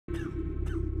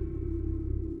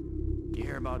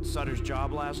about Sutter's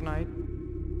job last night?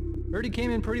 Heard he came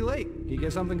in pretty late. He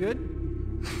get something good?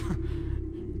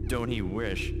 Don't he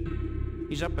wish?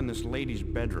 He's up in this lady's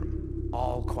bedroom,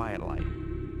 all quiet like,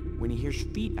 when he hears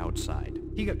feet outside.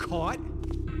 He got caught?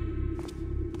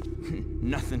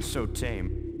 Nothing so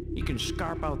tame. He can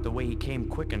scarp out the way he came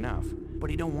quick enough,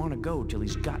 but he don't want to go till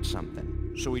he's got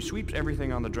something. So he sweeps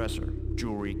everything on the dresser,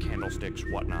 jewelry, candlesticks,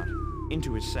 whatnot,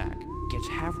 into his sack, gets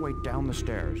halfway down the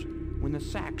stairs, when the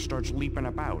sack starts leaping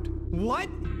about. What?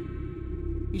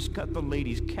 He's got the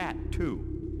lady's cat,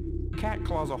 too. Cat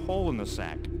claws a hole in the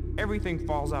sack. Everything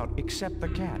falls out except the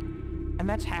cat. And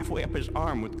that's halfway up his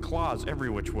arm with claws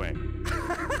every which way.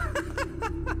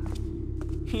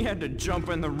 He had to jump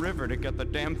in the river to get the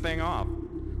damn thing off.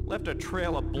 Left a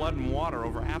trail of blood and water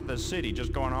over half the city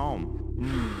just going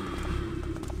home.